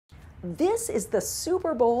This is the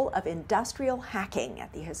Super Bowl of industrial hacking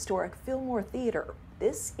at the historic Fillmore Theater.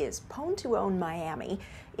 This is Pwn2Own Miami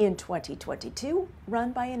in 2022,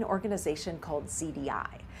 run by an organization called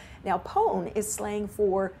ZDI. Now, pwn is slang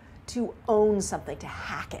for to own something, to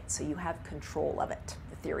hack it, so you have control of it.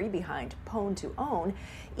 The theory behind Pwn2Own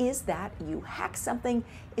is that you hack something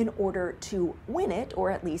in order to win it, or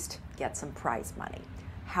at least get some prize money.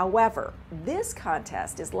 However, this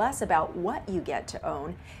contest is less about what you get to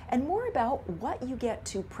own and more about what you get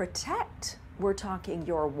to protect. We're talking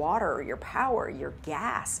your water, your power, your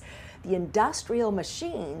gas, the industrial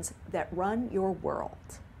machines that run your world.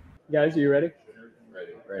 Guys, are you ready?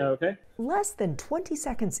 Ready. Okay. Less than 20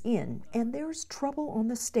 seconds in, and there's trouble on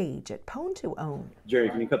the stage at Pwn2Own. Jerry,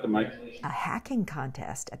 can you cut the mic? A hacking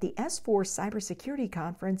contest at the S4 Cybersecurity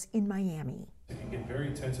Conference in Miami. It can get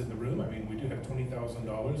very tense in the room. I mean, we do have $20,000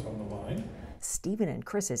 on the line. Stephen and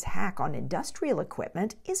Chris's hack on industrial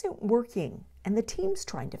equipment isn't working, and the team's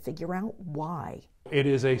trying to figure out why. It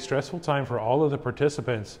is a stressful time for all of the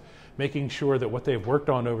participants, making sure that what they've worked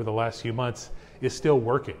on over the last few months is still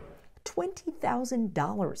working.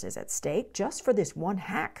 $20,000 is at stake just for this one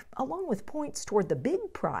hack, along with points toward the big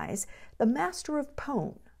prize, the Master of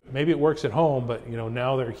Pwn. Maybe it works at home, but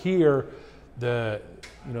now they're here. The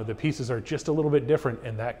pieces are just a little bit different,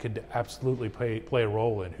 and that could absolutely play a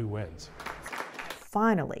role in who wins.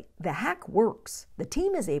 Finally, the hack works. The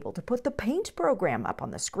team is able to put the paint program up on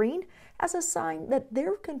the screen as a sign that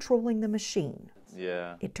they're controlling the machine.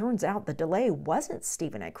 Yeah. It turns out the delay wasn't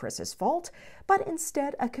Stephen and Chris's fault, but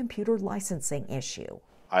instead a computer licensing issue.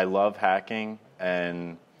 I love hacking,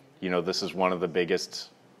 and this is one of the biggest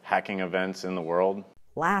hacking events in the world.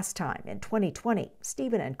 Last time, in 2020,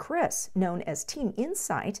 Stephen and Chris, known as Team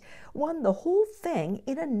Insight, won the whole thing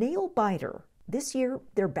in a nail-biter. This year,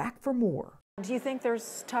 they're back for more. Do you think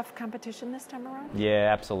there's tough competition this time around? Yeah,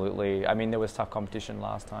 absolutely. I mean, there was tough competition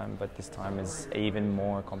last time, but this time is even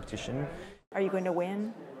more competition. Are you going to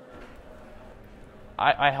win?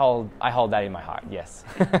 I hold that in my heart, yes.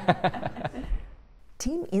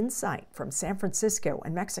 Team Insight from San Francisco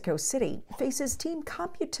and Mexico City faces Team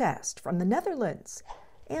Computest from the Netherlands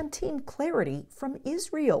and Team Clarity from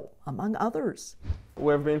Israel, among others.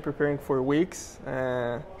 We've been preparing for weeks,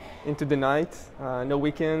 into the night, no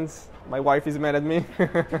weekends. My wife is mad at me.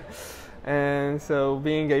 And so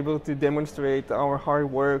being able to demonstrate our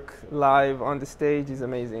hard work live on the stage is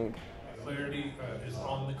amazing. Clarity is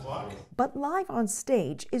on the clock. But live on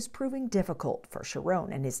stage is proving difficult for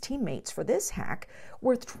Sharon and his teammates for this hack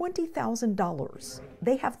worth $20,000.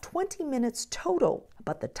 They have 20 minutes total,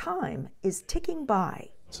 but the time is ticking by.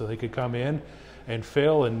 So they could come in and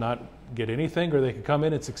fail and not get anything, or they could come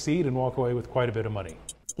in and succeed and walk away with quite a bit of money.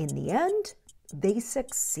 In the end, they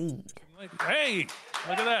succeed. Hey,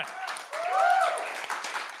 look at that.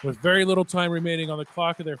 With very little time remaining on the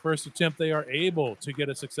clock of their first attempt, they are able to get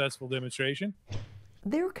a successful demonstration.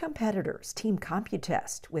 Their competitors, Team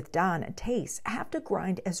Computest, with Don and Tace, have to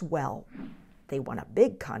grind as well. They won a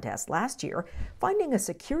big contest last year, finding a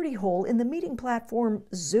security hole in the meeting platform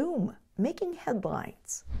Zoom, making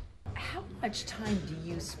headlines. How much time do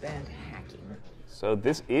you spend hacking? So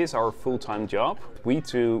this is our full-time job. We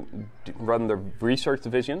two run the research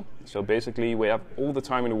division. So basically we have all the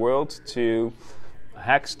time in the world to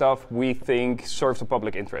hack stuff we think serves the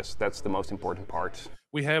public interest. That's the most important part.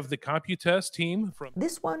 We have the Computest team from...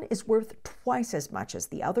 This one is worth twice as much as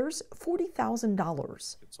the others, $40,000.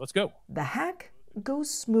 So let's go. The hack goes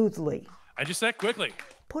smoothly. I just said quickly.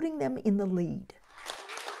 Putting them in the lead.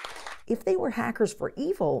 If they were hackers for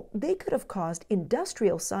evil, they could have caused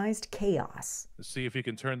industrial-sized chaos. Let's see if you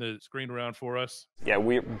can turn the screen around for us. Yeah,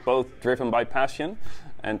 we're both driven by passion,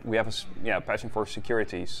 and we have a passion for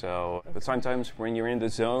security. So, but sometimes when you're in the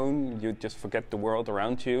zone, you just forget the world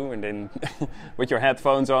around you, and then with your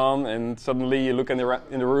headphones on, and suddenly you look in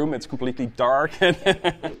the room, it's completely dark.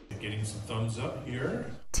 Getting some thumbs up here.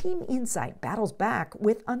 Team Insight battles back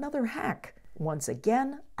with another hack. Once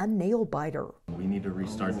again, a nail-biter. We need to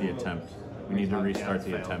restart the attempt. We need to restart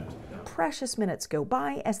the attempt. Precious minutes go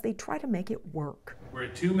by as they try to make it work. We're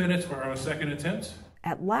at 2 minutes for our second attempt.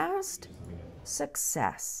 At last,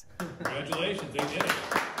 success. Congratulations, they did it.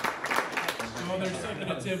 On their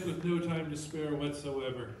second attempt with no time to spare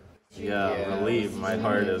whatsoever. Yeah, relieved. My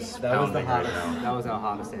heart is pounding right now. That was our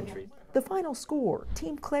hottest entry. The final score,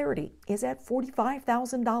 Team Clarity, is at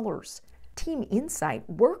 $45,000. Team Insight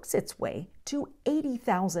works its way to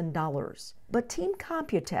 $80,000, but Team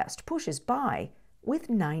Computest pushes by with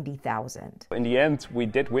 $90,000. In the end, we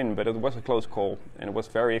did win, but it was a close call, and it was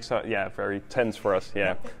very exciting. Yeah, very tense for us.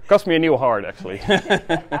 Yeah, cost me a new heart actually.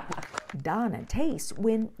 Don and Tace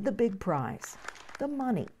win the big prize, the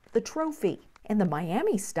money the trophy, and the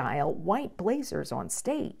Miami-style white blazers on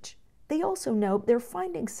stage. They also know they're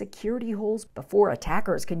finding security holes before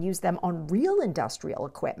attackers can use them on real industrial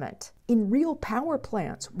equipment, in real power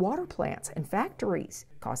plants, water plants, and factories,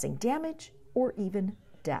 causing damage or even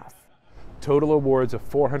death. Total awards of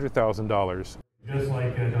 $400,000. Just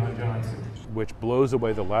like Don Johnson. Which blows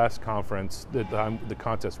away the last conference, the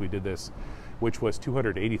contest we did this, which was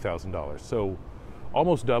 $280,000. So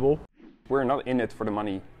almost double. We're not in it for the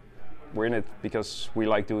money. We're in it because we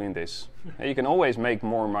like doing this. You can always make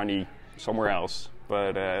more money somewhere else,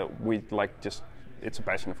 but it's a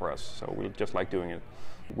passion for us, so we just like doing it.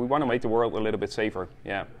 We want to make the world a little bit safer,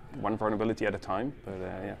 yeah. One vulnerability at a time, but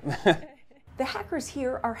yeah. The hackers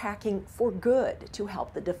here are hacking for good to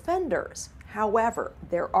help the defenders. However,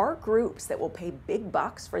 there are groups that will pay big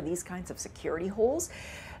bucks for these kinds of security holes,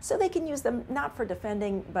 so they can use them not for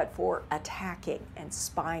defending, but for attacking and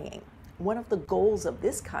spying. One of the goals of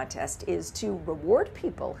this contest is to reward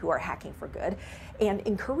people who are hacking for good and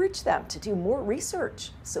encourage them to do more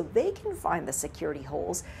research so they can find the security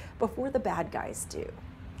holes before the bad guys do.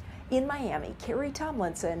 In Miami, Carrie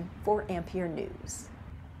Tomlinson for Ampere News.